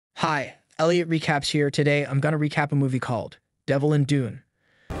Hi, Elliot Recaps here. Today, I'm going to recap a movie called Devil in Dune.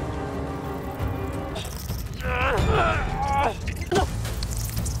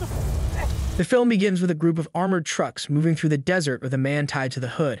 The film begins with a group of armored trucks moving through the desert with a man tied to the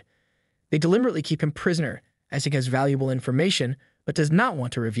hood. They deliberately keep him prisoner, as he has valuable information, but does not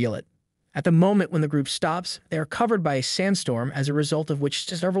want to reveal it. At the moment when the group stops, they are covered by a sandstorm, as a result of which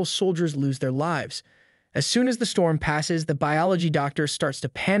several soldiers lose their lives. As soon as the storm passes, the biology doctor starts to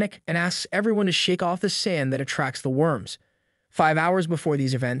panic and asks everyone to shake off the sand that attracts the worms. 5 hours before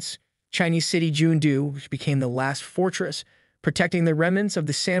these events, Chinese city Jundu, which became the last fortress, protecting the remnants of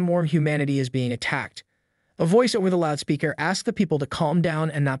the sandworm humanity, is being attacked. A voice over the loudspeaker asks the people to calm down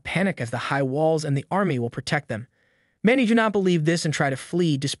and not panic, as the high walls and the army will protect them. Many do not believe this and try to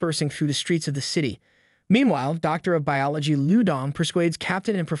flee, dispersing through the streets of the city. Meanwhile, Doctor of Biology Liu Dong persuades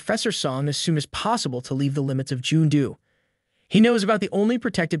Captain and Professor Song as soon as possible to leave the limits of Jundu. He knows about the only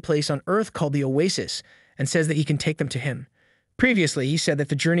protected place on Earth called the Oasis and says that he can take them to him. Previously, he said that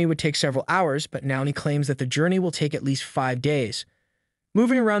the journey would take several hours, but now he claims that the journey will take at least 5 days.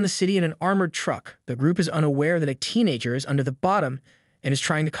 Moving around the city in an armored truck, the group is unaware that a teenager is under the bottom and is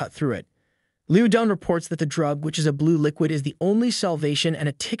trying to cut through it. Liu Dong reports that the drug, which is a blue liquid, is the only salvation and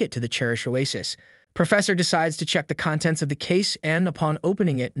a ticket to the cherished oasis. Professor decides to check the contents of the case and, upon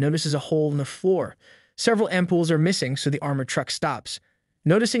opening it, notices a hole in the floor. Several ampoules are missing, so the armored truck stops.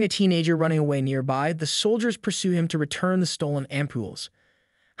 Noticing a teenager running away nearby, the soldiers pursue him to return the stolen ampoules.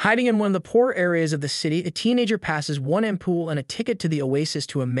 Hiding in one of the poor areas of the city, a teenager passes one ampoule and a ticket to the oasis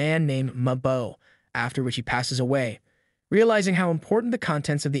to a man named Mabo, after which he passes away. Realizing how important the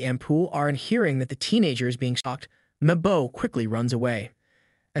contents of the ampoule are and hearing that the teenager is being stalked, Mabo quickly runs away.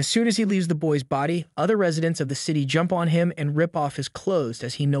 As soon as he leaves the boy's body, other residents of the city jump on him and rip off his clothes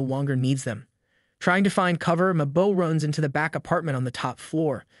as he no longer needs them. Trying to find cover, Mabo runs into the back apartment on the top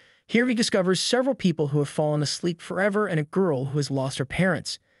floor. Here he discovers several people who have fallen asleep forever and a girl who has lost her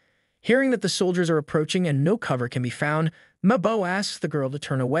parents. Hearing that the soldiers are approaching and no cover can be found, Mabo asks the girl to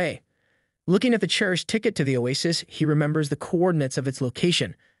turn away. Looking at the cherished ticket to the oasis, he remembers the coordinates of its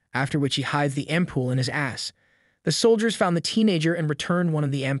location, after which he hides the ampoule in his ass. The soldiers found the teenager and returned one of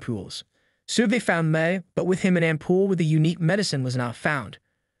the ampoules. Soon they found Mei, but with him an ampoule with a unique medicine was not found.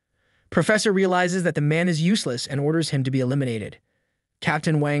 Professor realizes that the man is useless and orders him to be eliminated.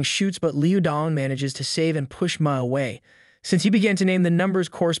 Captain Wang shoots, but Liu Dong manages to save and push Mei away, since he began to name the numbers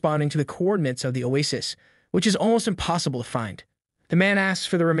corresponding to the coordinates of the oasis, which is almost impossible to find. The man asks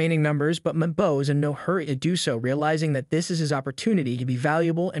for the remaining numbers, but Mabo is in no hurry to do so, realizing that this is his opportunity to be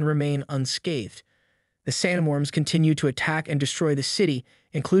valuable and remain unscathed. The sandworms continue to attack and destroy the city,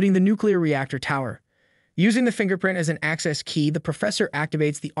 including the nuclear reactor tower. Using the fingerprint as an access key, the professor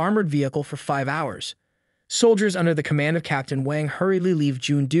activates the armored vehicle for 5 hours. Soldiers under the command of Captain Wang hurriedly leave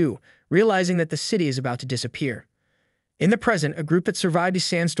Jundu, realizing that the city is about to disappear. In the present, a group that survived a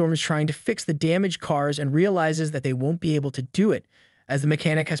sandstorm is trying to fix the damaged cars and realizes that they won't be able to do it, as the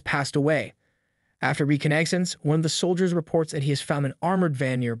mechanic has passed away. After reconnaissance, one of the soldiers reports that he has found an armored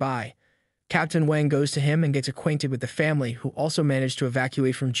van nearby. Captain Wang goes to him and gets acquainted with the family, who also managed to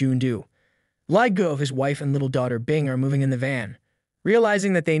evacuate from Jundu. Let go of his wife and little daughter Bing are moving in the van.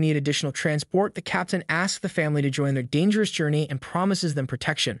 Realizing that they need additional transport, the captain asks the family to join their dangerous journey and promises them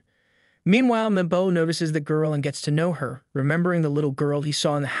protection. Meanwhile, Mabo notices the girl and gets to know her, remembering the little girl he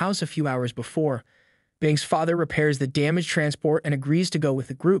saw in the house a few hours before. Bing's father repairs the damaged transport and agrees to go with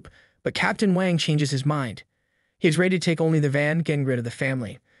the group, but Captain Wang changes his mind. He is ready to take only the van, getting rid of the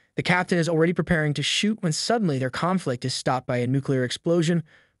family. The captain is already preparing to shoot when suddenly their conflict is stopped by a nuclear explosion,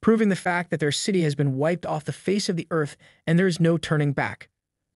 proving the fact that their city has been wiped off the face of the earth and there is no turning back.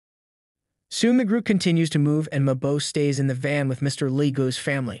 Soon the group continues to move and Mabo stays in the van with Mr. Li Go's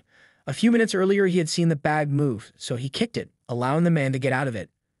family. A few minutes earlier he had seen the bag move, so he kicked it, allowing the man to get out of it.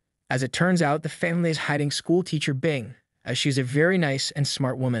 As it turns out, the family is hiding school teacher Bing, as she is a very nice and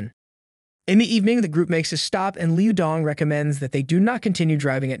smart woman. In the evening, the group makes a stop and Liu Dong recommends that they do not continue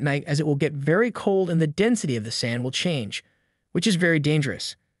driving at night, as it will get very cold and the density of the sand will change, which is very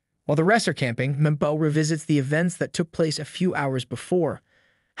dangerous. While the rest are camping, Mabo revisits the events that took place a few hours before.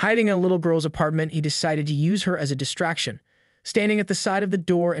 Hiding in a little girl's apartment, he decided to use her as a distraction. Standing at the side of the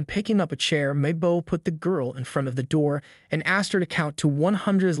door and picking up a chair, Mabo put the girl in front of the door and asked her to count to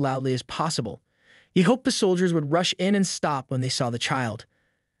 100 as loudly as possible. He hoped the soldiers would rush in and stop when they saw the child.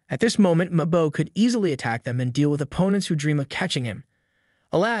 At this moment, Mabo could easily attack them and deal with opponents who dream of catching him.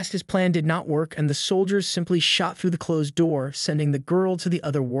 Alas, his plan did not work, and the soldiers simply shot through the closed door, sending the girl to the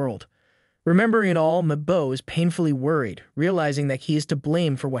other world. Remembering it all, Mabo is painfully worried, realizing that he is to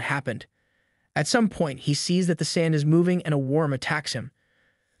blame for what happened. At some point, he sees that the sand is moving and a worm attacks him.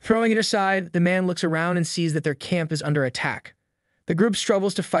 Throwing it aside, the man looks around and sees that their camp is under attack. The group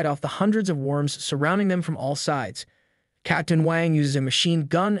struggles to fight off the hundreds of worms surrounding them from all sides. Captain Wang uses a machine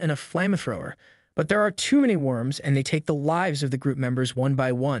gun and a flamethrower, but there are too many worms and they take the lives of the group members one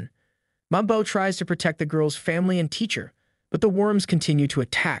by one. Mabo tries to protect the girl's family and teacher, but the worms continue to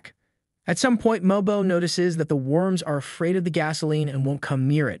attack. At some point, Mabo notices that the worms are afraid of the gasoline and won't come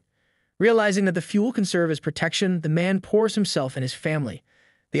near it. Realizing that the fuel can serve as protection, the man pours himself and his family.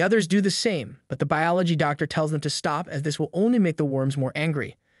 The others do the same, but the biology doctor tells them to stop as this will only make the worms more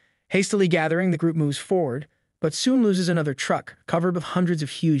angry. Hastily gathering, the group moves forward, but soon loses another truck, covered with hundreds of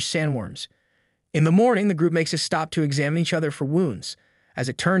huge sandworms. In the morning, the group makes a stop to examine each other for wounds. As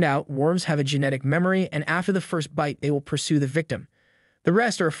it turned out, worms have a genetic memory, and after the first bite, they will pursue the victim. The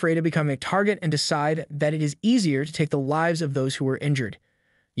rest are afraid of becoming a target and decide that it is easier to take the lives of those who were injured.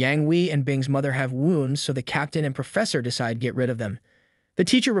 Yang Wei and Bing's mother have wounds, so the captain and professor decide to get rid of them. The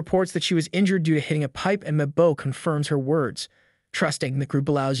teacher reports that she was injured due to hitting a pipe, and Mabo confirms her words. Trusting, the group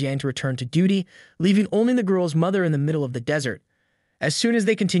allows Yang to return to duty, leaving only the girl's mother in the middle of the desert. As soon as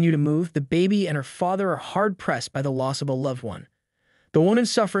they continue to move, the baby and her father are hard-pressed by the loss of a loved one. The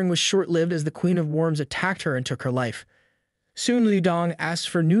woman's suffering was short-lived as the Queen of Worms attacked her and took her life. Soon Liu Dong asks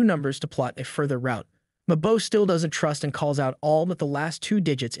for new numbers to plot a further route. Mabo still doesn't trust and calls out all but the last 2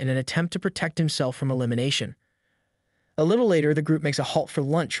 digits in an attempt to protect himself from elimination. A little later, the group makes a halt for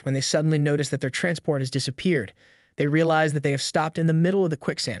lunch when they suddenly notice that their transport has disappeared. They realize that they have stopped in the middle of the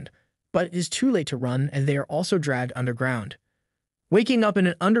quicksand, but it is too late to run as they are also dragged underground. Waking up in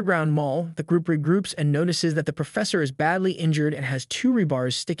an underground mall, the group regroups and notices that the professor is badly injured and has 2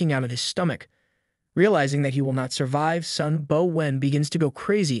 rebars sticking out of his stomach. Realizing that he will not survive, Sun Bo Wen begins to go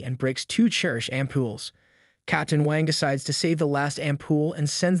crazy and breaks 2 cherished ampoules. Captain Wang decides to save the last ampoule and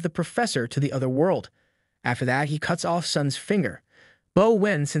sends the professor to the other world. After that, he cuts off Sun's finger. Bo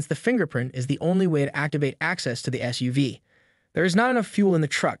Wen, since the fingerprint is the only way to activate access to the SUV. There is not enough fuel in the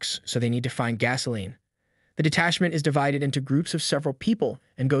trucks, so they need to find gasoline. The detachment is divided into groups of several people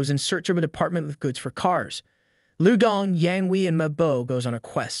and goes in search of a department with goods for cars. Liu Dong, Yang Wei, and Mabo goes on a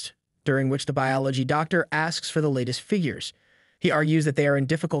quest, during which the biology doctor asks for the latest figures. He argues that they are in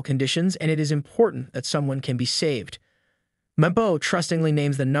difficult conditions and it is important that someone can be saved. Mabo trustingly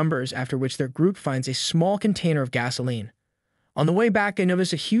names the numbers, after which their group finds a small container of gasoline. On the way back, they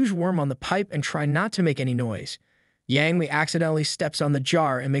notice a huge worm on the pipe and try not to make any noise. Yang Wei accidentally steps on the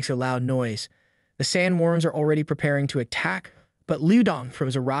jar and makes a loud noise. The sandworms are already preparing to attack, but Liu Dong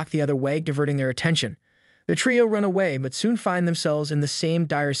throws a rock the other way, diverting their attention. The trio run away, but soon find themselves in the same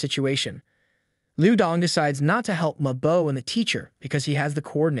dire situation. Liu Dong decides not to help Mabo and the teacher because he has the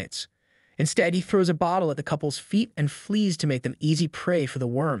coordinates. Instead, he throws a bottle at the couple's feet and flees to make them easy prey for the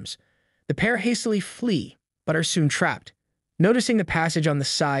worms. The pair hastily flee, but are soon trapped. Noticing the passage on the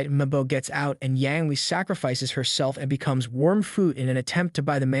side, Mabo gets out and Yang Wei sacrifices herself and becomes worm food in an attempt to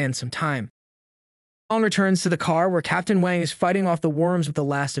buy the man some time. Dong returns to the car where Captain Wang is fighting off the worms with the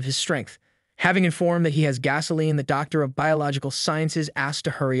last of his strength. Having informed that he has gasoline, the doctor of biological sciences asks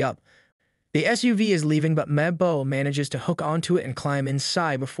to hurry up. The SUV is leaving, but Mabo manages to hook onto it and climb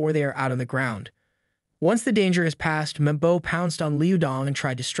inside before they are out on the ground. Once the danger has passed, Mabo pounced on Liu Dong and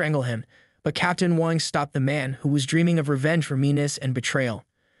tried to strangle him, but Captain Wang stopped the man, who was dreaming of revenge for meanness and betrayal.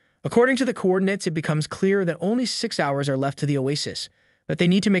 According to the coordinates, it becomes clear that only 6 hours are left to the oasis, but they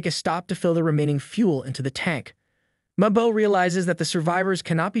need to make a stop to fill the remaining fuel into the tank. Mabo realizes that the survivors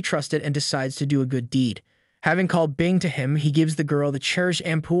cannot be trusted and decides to do a good deed. Having called Bing to him, he gives the girl the cherished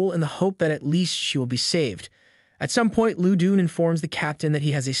ampoule in the hope that at least she will be saved. At some point, Lu Dun informs the captain that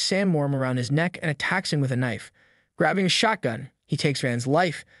he has a sandworm around his neck and attacks him with a knife. Grabbing a shotgun, he takes Van's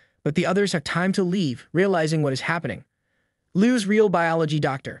life, but the others have time to leave, realizing what is happening. Liu's real biology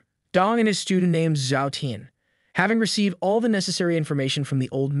doctor, Dong, and his student named Zhao Tian. Having received all the necessary information from the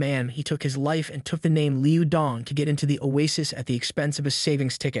old man, he took his life and took the name Liu Dong to get into the oasis at the expense of a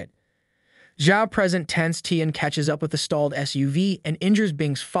savings ticket. Zhao, present tense, Tian catches up with the stalled SUV and injures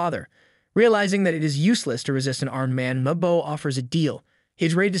Bing's father. Realizing that it is useless to resist an armed man, Mabo offers a deal. He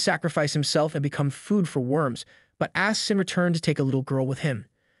is ready to sacrifice himself and become food for worms, but asks in return to take a little girl with him.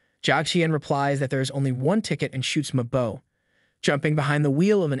 Zhao Tian replies that there is only 1 ticket and shoots Mabo. Jumping behind the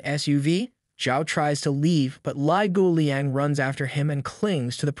wheel of an SUV, Zhao tries to leave, but Lai Guo Liang runs after him and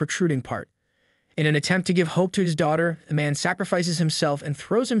clings to the protruding part. In an attempt to give hope to his daughter, the man sacrifices himself and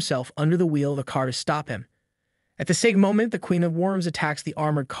throws himself under the wheel of the car to stop him. At the same moment, the Queen of Worms attacks the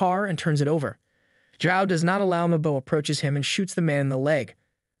armored car and turns it over. Zhao does not allow Mabo approaches him and shoots the man in the leg.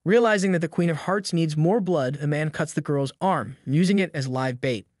 Realizing that the Queen of Hearts needs more blood, the man cuts the girl's arm, using it as live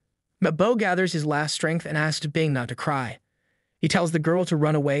bait. Mabo gathers his last strength and asks Bing not to cry. He tells the girl to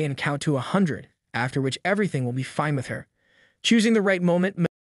run away and count to 100, after which everything will be fine with her. Choosing the right moment,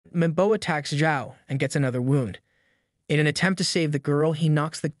 Mabo attacks Zhao and gets another wound. In an attempt to save the girl, he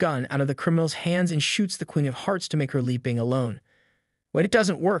knocks the gun out of the criminal's hands and shoots the Queen of Hearts to make her leave being alone. When it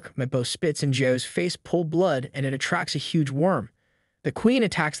doesn't work, Mabo spits in Zhao's face, pulls blood, and it attracts a huge worm. The Queen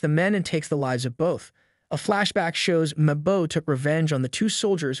attacks the men and takes the lives of both. A flashback shows Mabo took revenge on the two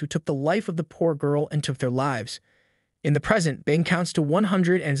soldiers who took the life of the poor girl and took their lives. In the present, Bing counts to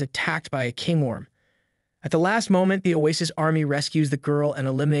 100 and is attacked by a kingworm. At the last moment, the Oasis army rescues the girl and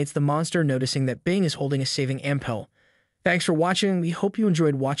eliminates the monster, noticing that Bing is holding a saving ampel. Thanks for watching. We hope you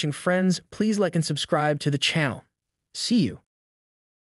enjoyed watching, friends. Please like and subscribe to the channel. See you.